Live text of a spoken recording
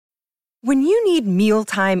When you need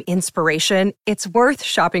mealtime inspiration, it's worth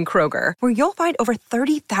shopping Kroger, where you'll find over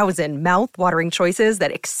 30,000 mouth-watering choices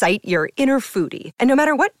that excite your inner foodie. And no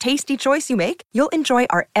matter what tasty choice you make, you'll enjoy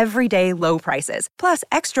our everyday low prices, plus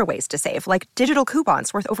extra ways to save, like digital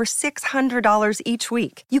coupons worth over $600 each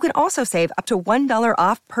week. You can also save up to $1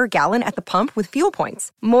 off per gallon at the pump with fuel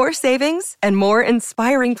points. More savings and more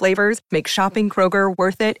inspiring flavors make shopping Kroger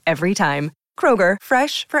worth it every time. Kroger,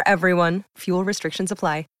 fresh for everyone. Fuel restrictions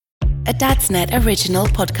apply. A Dadsnet original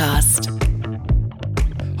podcast.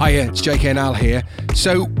 Hiya, it's JK and Al here.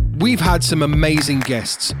 So we've had some amazing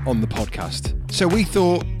guests on the podcast. So we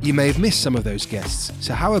thought you may have missed some of those guests.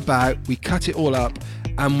 So how about we cut it all up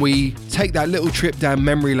and we take that little trip down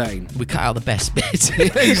memory lane? We cut out the best bit.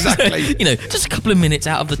 Exactly. So, just a couple of minutes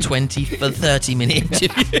out of the 20 for 30-minute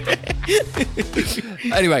interview.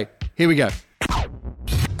 Anyway, here we go.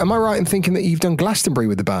 Am I right in thinking that you've done Glastonbury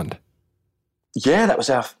with the band? Yeah, it was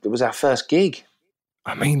our first gig.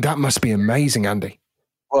 I mean, that must be amazing, Andy.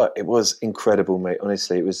 Well, it was incredible, mate.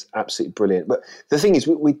 Honestly, it was absolutely brilliant. But the thing is,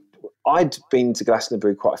 I'd been to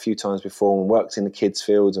Glastonbury quite a few times before and worked in the kids'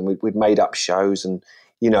 fields, and we'd made up shows, and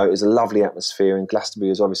it was a lovely atmosphere. And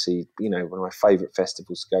Glastonbury is obviously one of my favourite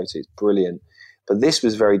festivals to go to. It's brilliant. But this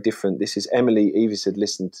was very different. This is Evie had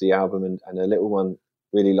listened to the album, and her little one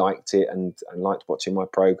really liked it and liked watching my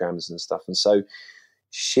programmes and stuff. And so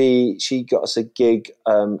she got us a gig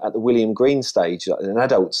at the William Green stage, an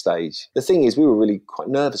adult stage. The thing is, we were really quite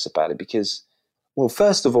nervous about it because, well,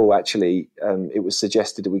 first of all, actually, it was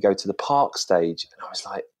suggested that we go to the Park stage. And I was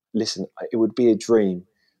like, listen, it would be a dream.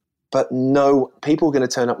 But no, people were going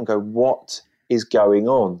to turn up and go, what is going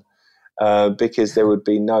on? Because there would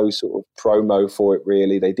be no sort of promo for it,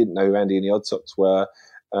 really. They didn't know who Andy and the Odd Socks were.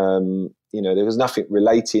 There was nothing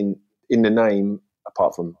relating in the name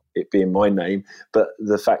apart from it being my name, but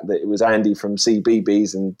the fact that it was Andy from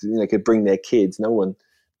CBeebies and could bring their kids, no one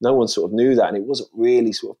sort of knew that, and it wasn't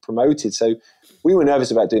really sort of promoted. So we were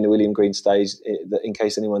nervous about doing the William Green stage in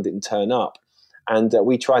case anyone didn't turn up, and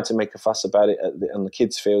we tried to make a fuss about it on the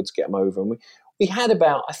kids' field to get them over. And we had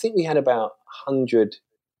about 100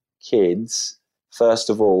 kids first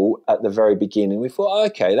of all at the very beginning. We thought,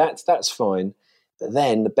 okay, that's fine. But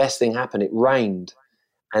then the best thing happened. It rained,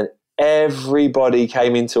 and everybody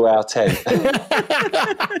came into our tent. So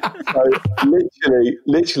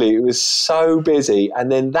literally, it was so busy.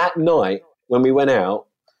 And then that night, when we went out,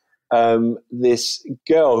 this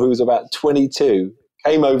girl who was about 22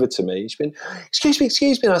 came over to me. She'd been, excuse me.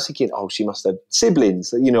 And I was thinking, oh, she must have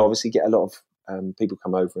siblings. Obviously get a lot of people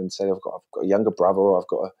come over and say, I've got a younger brother, or I've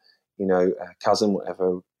got a cousin,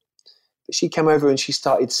 whatever. But she came over and she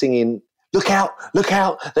started singing, Look out,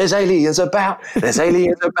 there's aliens about. And I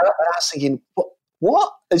was thinking,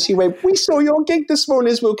 what? And she went, we saw your gig this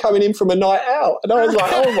morning as we were coming in from a night out. And I was like,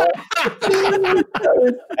 oh my. That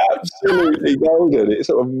was absolutely golden. It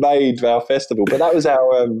sort of made our festival. But that was our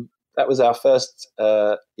first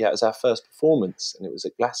performance, and it was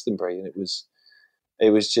at Glastonbury, and it was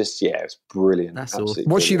just, it was brilliant. That's awesome.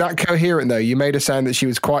 Was she that coherent though? You made her sound that she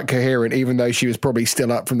was quite coherent, even though she was probably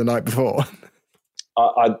still up from the night before.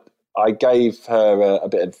 I gave her a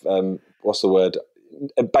bit of, what's the word?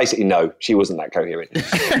 Basically, no, she wasn't that coherent. She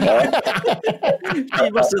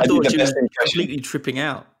must have thought she was completely tripping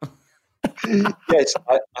out. Yes,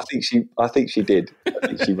 I think she did. I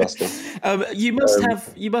think she must have.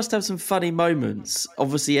 You must have some funny moments.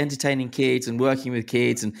 Obviously, entertaining kids and working with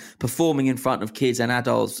kids and performing in front of kids and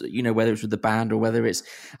adults. Whether it's with the band or whether it's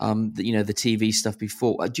the TV stuff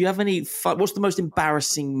before. Do you have any fun? What's the most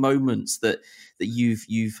embarrassing moments that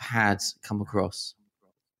you've had come across?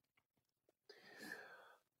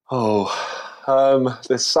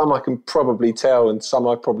 There's some I can probably tell, and some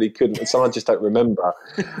I probably couldn't, and some I just don't remember.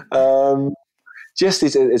 One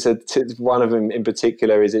of them in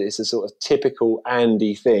particular is it's a sort of typical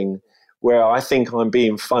Andy thing where I think I'm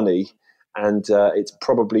being funny, and it's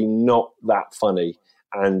probably not that funny,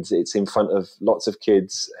 and it's in front of lots of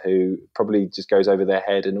kids who probably just goes over their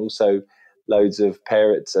head, and also loads of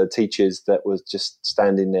parents, teachers that was just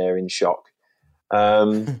standing there in shock.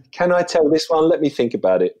 Can I tell this one? Let me think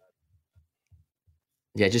about it.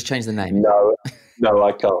 Yeah, just change the name. No,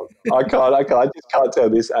 I can't. I just can't tell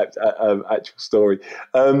this actual story.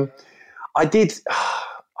 I did.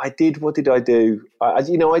 What did I do? When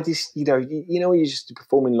you're just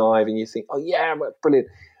performing live and you think, oh yeah, brilliant.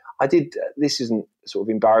 I did. This isn't sort of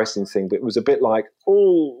embarrassing thing, but it was a bit like,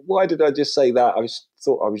 oh, why did I just say that? I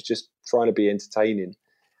thought I was just trying to be entertaining,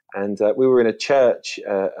 and we were in a church,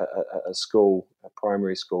 a school, a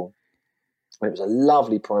primary school. And it was a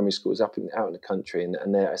lovely primary school. It was out in the country,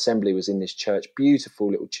 and their assembly was in this church,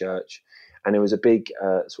 beautiful little church. and there was a big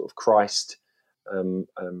sort of Christ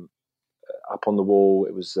up on the wall.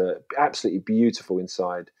 It was absolutely beautiful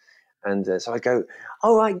inside. And so I go,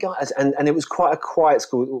 all right, guys. And it was quite a quiet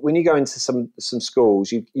school. When you go into some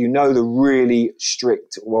schools, you know the really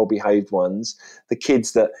strict, well-behaved ones, the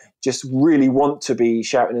kids that just really want to be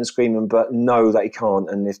shouting and screaming, but know they can't.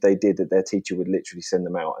 And if they did, that their teacher would literally send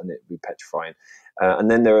them out and it would be petrifying. And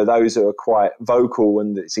then there are those that are quite vocal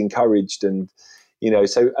and it's encouraged. And,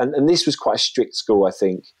 so, and this was quite a strict school, I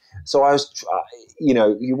think. So I was,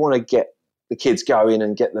 you want to get the kids going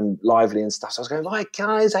and get them lively and stuff. So I was going, right,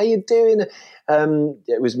 guys, how you doing?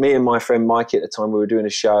 It was me and my friend Mikey at the time. We were doing a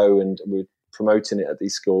show and we were promoting it at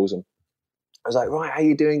these schools. And I was like, right, how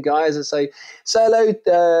you doing, guys? And say hello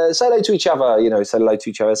to each other, say hello to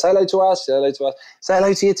each other, say hello to us, say hello to us, say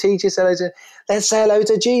hello to your teacher, let's say hello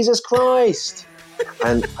to Jesus Christ.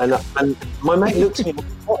 And my mate looked at me,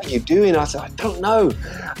 what are you doing? I said, I don't know.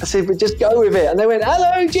 I said, but just go with it. And they went,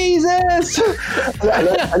 hello, Jesus.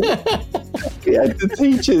 and the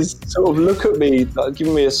teachers sort of look at me, like,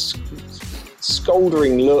 giving me a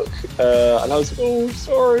scolding look. And I was like, oh,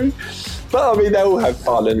 sorry. But I mean, they all have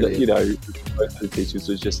fun. And, most of the teachers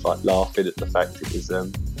were just like laughing at the fact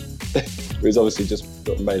it was obviously just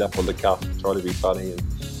sort of made up on the cuff, trying to be funny and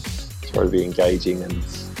trying to be engaging. And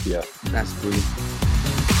yeah. That's brilliant.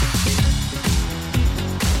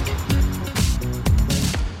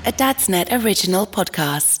 A Dadsnet original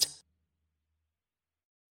podcast.